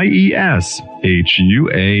 That's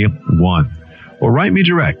YESHUA-1. Or write me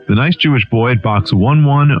direct, The Nice Jewish Boy, at Box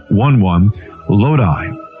 1111, Lodi,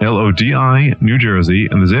 Lodi, New Jersey,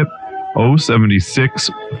 and the zip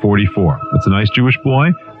 07644. That's The Nice Jewish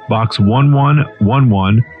Boy, Box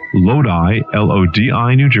 1111, Lodi,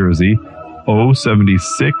 Lodi, New Jersey,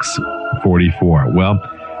 07644. Well,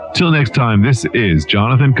 till next time, this is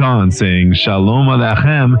Jonathan Kahn saying Shalom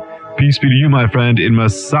Aleichem. Peace be to you, my friend, in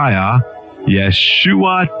Messiah,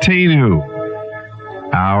 Yeshua Teinu,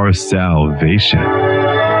 our salvation.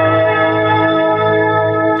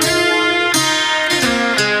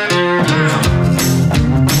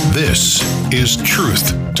 This is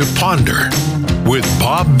Truth to Ponder with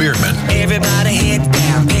Bob Bierman. Everybody head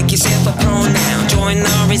down, pick yourself a pronoun. Join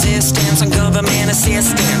the resistance on government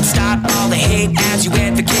assistance. Stop all the hate as you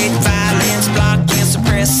advocate violence. Block and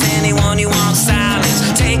suppress anyone you want silence.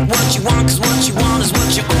 Take what you want, cause what you want is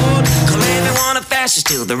what you owed. Call everyone a fascist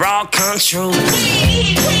till they're all controlled. We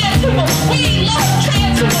need trans people. We love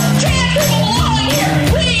trans people. Trans people belong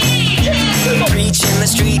here. We need trans people. Preach in the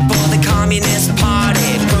street for the Communist Party.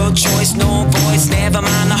 Pro-choice, no voice, never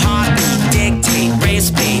mind the heartbeat. Dictate,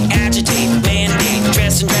 race bait, agitate, mandate.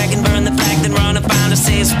 Dress and drag and burn the flag, then run and find a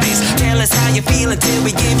safe space. Tell us how you feel until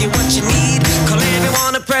we give you what you need. Call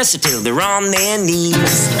everyone oppressor till they're on their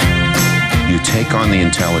knees. You take on the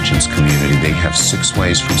intelligence community, they have 6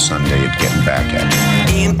 ways from Sunday of getting back at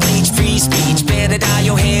you. Impeach, free speech, better dye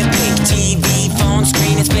your hair pink. TV, phone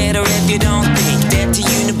screen, it's better if you don't think. Debt to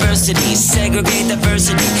universities, segregate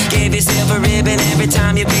diversity. Give yourself a ribbon every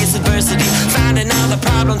time you face adversity. Find another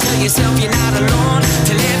problem, tell yourself you're not alone.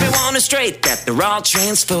 Tell everyone is straight that they're all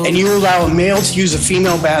transphobes. And you allow a male to use a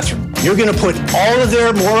female bathroom. You're going to put all of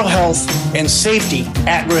their moral health and safety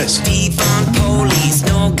at risk. Defund police,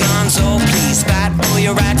 no guns, oh please. Fight for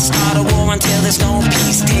your right to start a war until there's no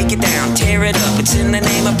peace. Take it down, tear it up, it's in the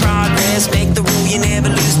name of progress. Make the rule you never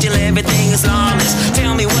lose till everything is lawless.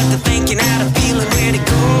 Tell me what they're thinking, how to feel and where to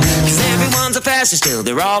go. Cause everyone's a fascist till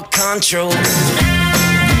they're all controlled.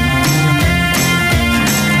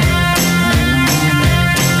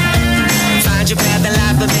 Find your path in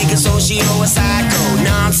life but make it socio or psycho.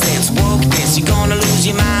 Nonsense, wokeness, you're gonna lose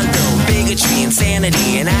your mind though. Bigotry,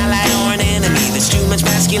 insanity, an ally or an enemy. There's too much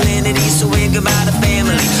masculinity, so we're goodbye to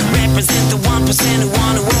family. Represent the 1% who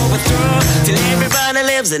want to overthrow till everybody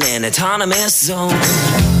lives in an autonomous zone.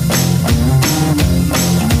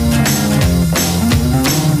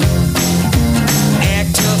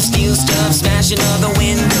 Act tough, steal stuff, smash another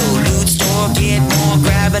window. Loot store, get more,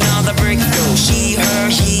 grab another brick throw. She, her,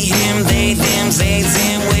 he, him, they, them, they,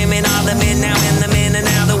 them. Women are the men now and the men are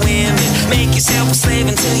now the women. Make yourself a slave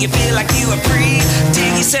until you feel like you are free.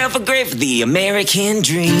 Dig yourself a grave for the American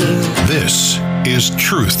dream. This is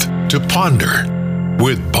Truth to Ponder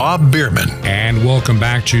with Bob Bierman. And welcome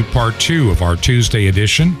back to part 2 of our Tuesday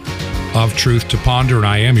edition of Truth to Ponder. And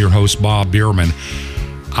I am your host, Bob Bierman.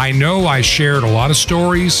 I know I shared a lot of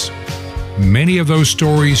stories. Many of those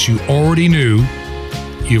stories you already knew.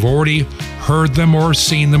 You've already heard them or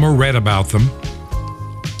seen them or read about them.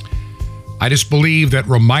 I just believe that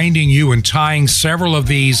reminding you and tying several of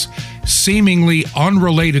these seemingly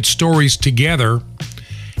unrelated stories together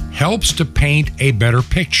helps to paint a better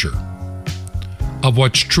picture of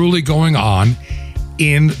what's truly going on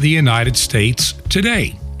in the United States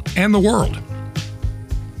today and the world.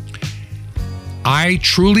 I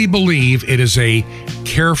truly believe it is a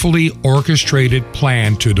carefully orchestrated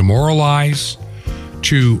plan to demoralize,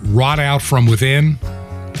 to rot out from within,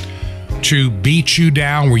 to beat you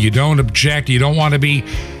down where you don't object. You don't want to be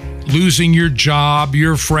losing your job,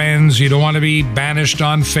 your friends. You don't want to be banished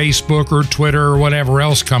on Facebook or Twitter or whatever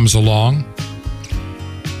else comes along.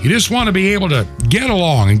 You just want to be able to get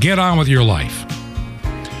along and get on with your life.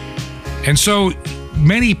 And so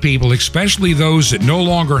many people, especially those that no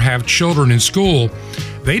longer have children in school,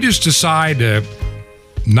 they just decide to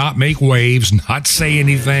not make waves, not say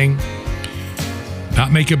anything, not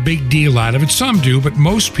make a big deal out of it. Some do, but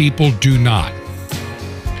most people do not.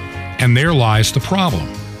 And there lies the problem.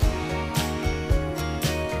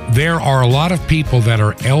 There are a lot of people that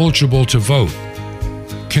are eligible to vote,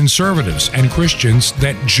 conservatives and Christians,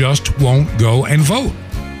 that just won't go and vote.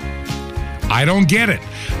 I don't get it.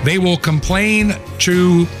 They will complain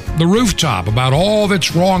to the rooftop about all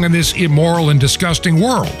that's wrong in this immoral and disgusting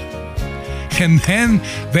world. And then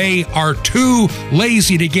they are too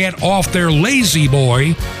lazy to get off their lazy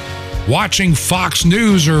boy watching Fox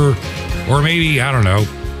News or maybe, I don't know,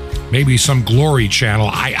 maybe some Glory channel.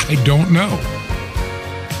 I don't know.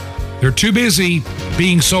 They're too busy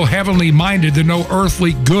being so heavenly minded they're no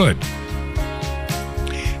earthly good.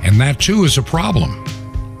 And that too is a problem.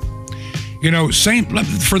 You know,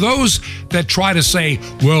 for those that try to say,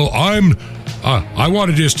 well, I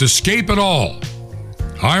want to just escape it all.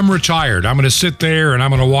 I'm retired. I'm going to sit there and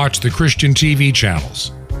I'm going to watch the Christian TV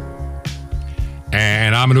channels.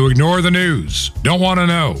 And I'm going to ignore the news. Don't want to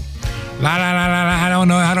know. I don't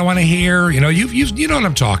know. I don't want to hear. You know, you know what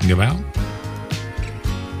I'm talking about.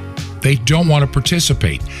 They don't want to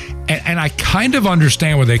participate. And I kind of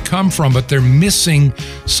understand where they come from, but they're missing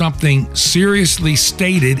something seriously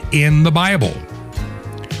stated in the Bible.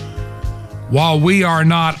 While we are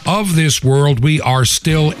not of this world, we are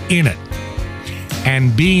still in it.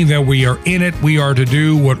 And being that we are in it, we are to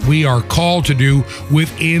do what we are called to do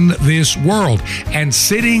within this world. And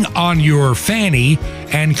sitting on your fanny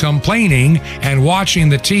and complaining and watching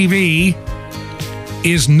the TV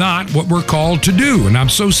is not what we're called to do. And I'm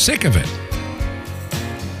so sick of it.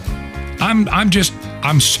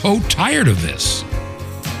 I'm so tired of this.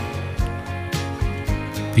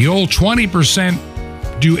 The old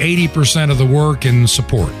 20% do 80% of the work and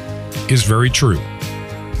support is very true.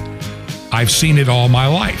 I've seen it all my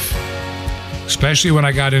life, especially when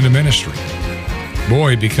I got into ministry.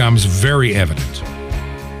 Boy, it becomes very evident.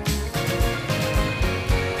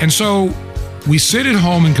 And so we sit at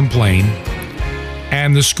home and complain,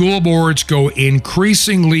 and the school boards go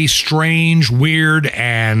increasingly strange, weird,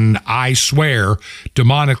 and I swear,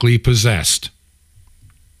 demonically possessed.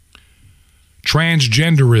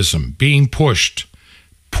 Transgenderism being pushed,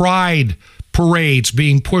 pride parades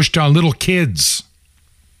being pushed on little kids.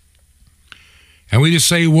 And we just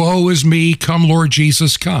say, woe is me, come Lord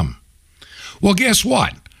Jesus, come. Well, guess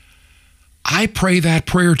what? I pray that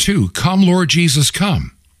prayer too, come Lord Jesus,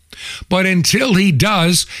 come. But until he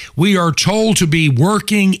does, we are told to be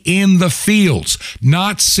working in the fields,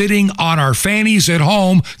 not sitting on our fannies at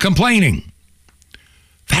home complaining.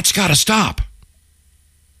 That's got to stop.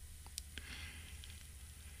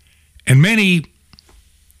 And many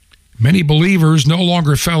believers no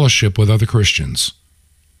longer fellowship with other Christians.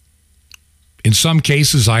 In some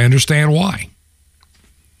cases, I understand why.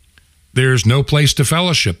 There's no place to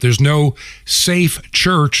fellowship. There's no safe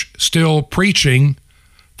church still preaching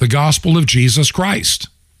the gospel of Jesus Christ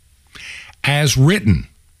as written,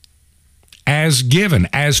 as given,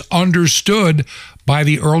 as understood by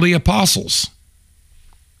the early apostles.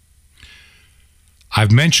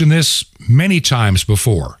 I've mentioned this many times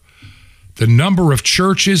before. The number of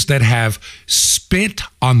churches that have spit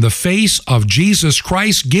on the face of Jesus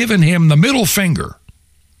Christ, given him the middle finger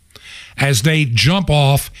as they jump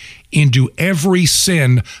off into every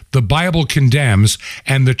sin the Bible condemns,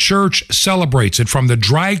 and the church celebrates it, from the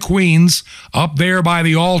drag queens up there by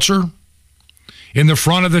the altar in the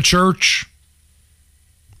front of the church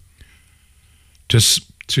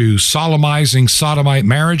to solemnizing sodomite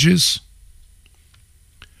marriages.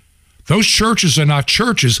 Those churches are not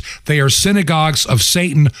churches. They are synagogues of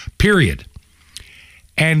Satan, period.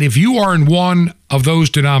 And if you are in one of those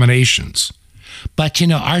denominations, but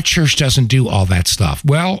our church doesn't do all that stuff.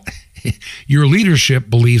 Well, your leadership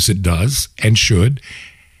believes it does and should.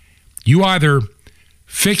 You either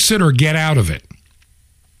fix it or get out of it.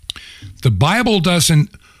 The Bible doesn't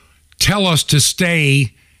tell us to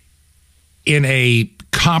stay in a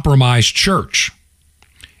compromised church.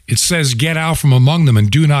 It says, get out from among them and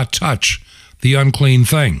do not touch the unclean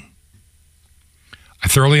thing. I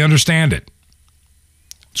thoroughly understand it.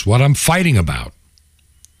 It's what I'm fighting about.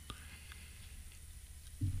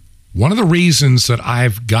 One of the reasons that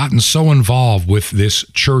I've gotten so involved with this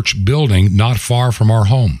church building not far from our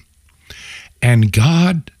home, and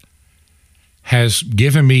God has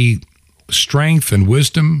given me strength and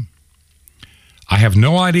wisdom, I have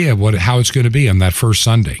no idea how it's going to be on that first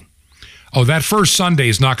Sunday. Oh, that first Sunday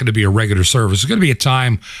is not going to be a regular service. It's going to be a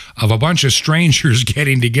time of a bunch of strangers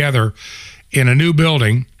getting together in a new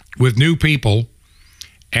building with new people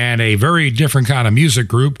and a very different kind of music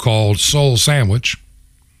group called Soul Sandwich.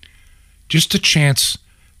 Just a chance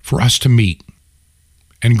for us to meet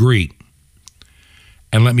and greet.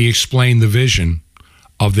 And let me explain the vision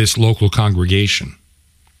of this local congregation.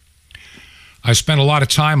 I spent a lot of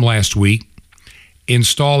time last week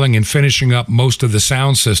installing and finishing up most of the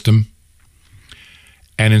sound system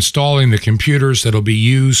and installing the computers that will be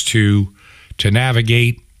used to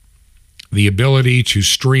navigate the ability to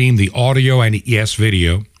stream the audio and, yes,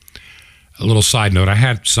 video. A little side note, I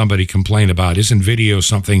had somebody complain about, isn't video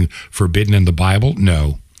something forbidden in the Bible?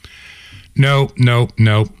 No.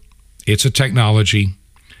 It's a technology,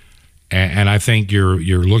 and I think you're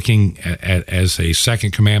looking at as a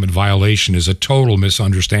second commandment violation is a total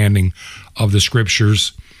misunderstanding of the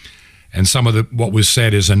scriptures. And some of what was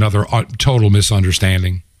said is another total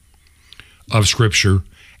misunderstanding of Scripture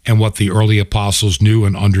and what the early apostles knew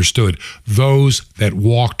and understood. Those that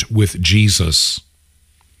walked with Jesus.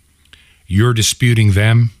 You're disputing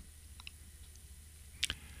them.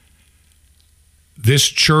 This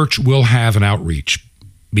church will have an outreach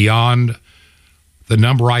beyond the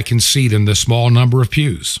number I can seat in the small number of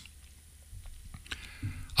pews.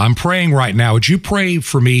 I'm praying right now. Would you pray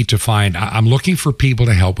for me to find, I'm looking for people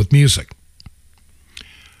to help with music.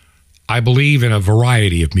 I believe in a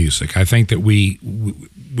variety of music. I think that we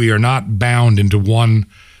are not bound into one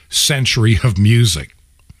century of music.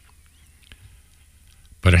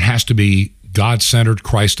 But it has to be God-centered,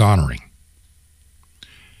 Christ-honoring.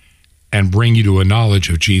 and bring you to a knowledge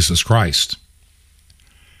of Jesus Christ.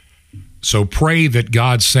 So pray that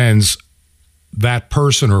God sends that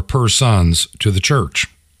person or persons to the church.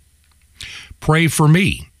 Pray for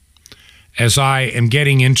me as I am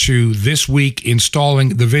getting into this week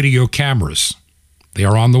installing the video cameras. They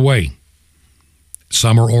are on the way.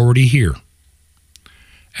 Some are already here.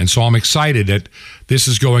 And so I'm excited that this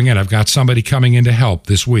is going in. I've got somebody coming in to help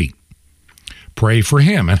this week. Pray for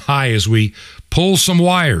him and I as we pull some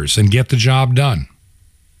wires and get the job done.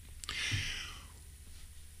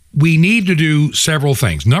 We need to do several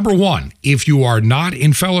things. Number one, if you are not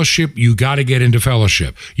in fellowship, you got to get into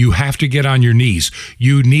fellowship. You have to get on your knees.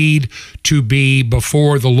 You need to be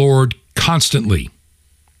before the Lord constantly.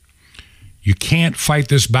 You can't fight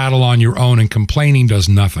this battle on your own, and complaining does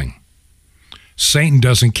nothing. Satan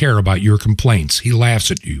doesn't care about your complaints. He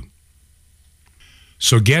laughs at you.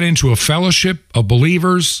 So get into a fellowship of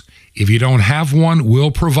believers. If you don't have one,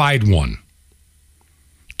 we'll provide one.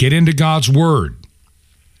 Get into God's Word.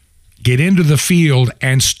 Get into the field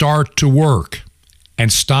and start to work,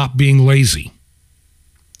 and stop being lazy.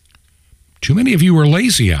 Too many of you are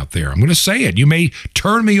lazy out there. I'm going to say it. You may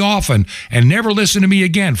turn me off and never listen to me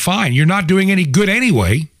again. Fine. You're not doing any good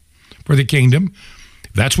anyway for the kingdom.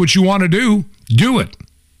 If that's what you want to do it.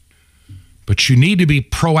 But you need to be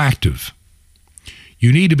proactive.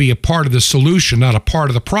 You need to be a part of the solution, not a part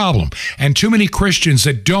of the problem. And too many Christians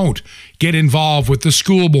that don't get involved with the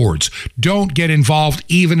school boards, don't get involved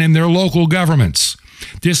even in their local governments.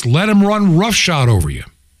 Just let them run roughshod over you.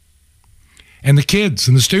 And the kids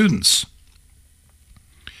and the students.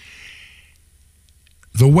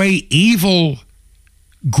 The way evil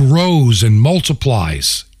grows and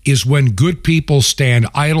multiplies is when good people stand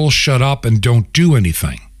idle, shut up, and don't do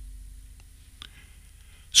anything.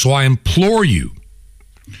 So I implore you,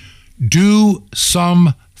 do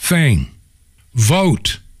something.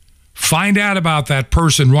 Vote. Find out about that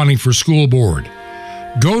person running for school board.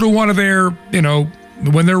 Go to one of their,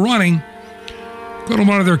 when they're running, go to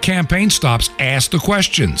one of their campaign stops, ask the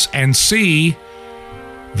questions, and see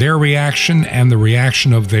their reaction and the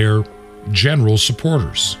reaction of their general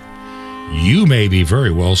supporters. You may be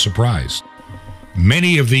very well surprised.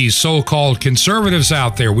 Many of these so-called conservatives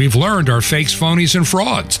out there, we've learned, are fakes, phonies, and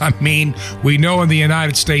frauds. I mean, we know in the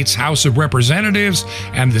United States House of Representatives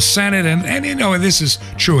and the Senate, and this is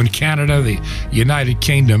true in Canada, the United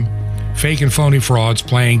Kingdom, fake and phony frauds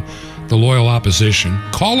playing the loyal opposition.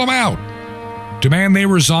 Call them out. Demand they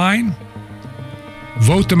resign.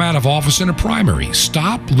 Vote them out of office in a primary.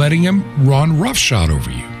 Stop letting them run roughshod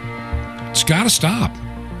over you. It's got to stop.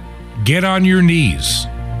 Get on your knees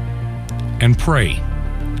and pray.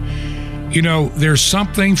 There's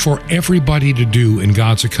something for everybody to do in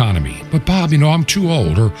God's economy. But Bob, I'm too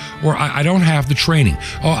old, or I don't have the training.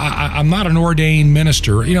 I'm not an ordained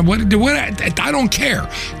minister. I don't care.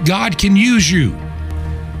 God can use you.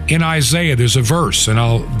 In Isaiah, there's a verse, and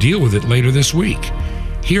I'll deal with it later this week.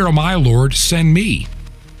 Here am I, Lord, send me.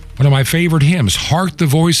 One of my favorite hymns, hark the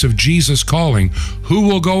voice of Jesus calling. Who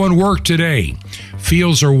will go and work today?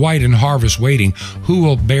 Fields are white and harvest waiting. Who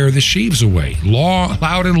will bear the sheaves away?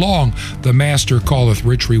 Loud and long, the Master calleth,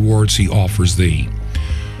 rich rewards he offers thee.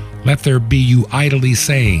 Let there be you idly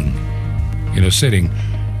saying, sitting,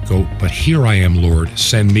 go, but here I am, Lord,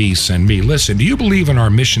 send me, send me. Listen, do you believe in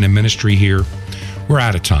our mission and ministry here? We're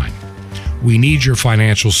out of time. We need your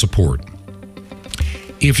financial support.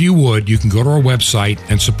 If you would, you can go to our website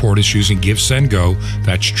and support us using GiveSendGo.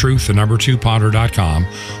 That's truth2ponder.com,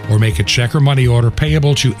 or make a check or money order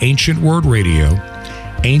payable to Ancient Word Radio,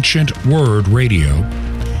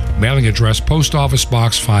 mailing address Post Office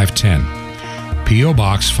Box 510, P.O.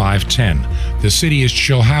 Box 510. The city is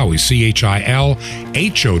Chilhowie,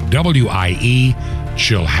 Chilhowie,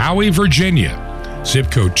 Chilhowie, Virginia,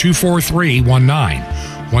 zip code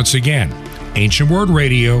 24319. Once again, Ancient Word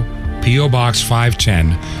Radio, P.O. Box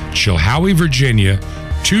 510, Chilhowie, Virginia,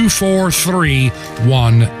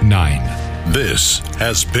 24319. This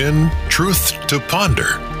has been Truth to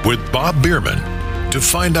Ponder with Bob Bierman. To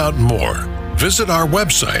find out more, visit our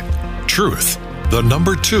website,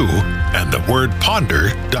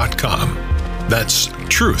 truth2ponder.com. That's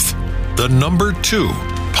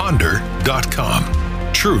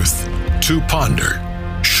truth2ponder.com. Truth to Ponder,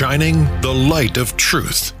 shining the light of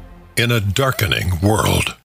truth in a darkening world.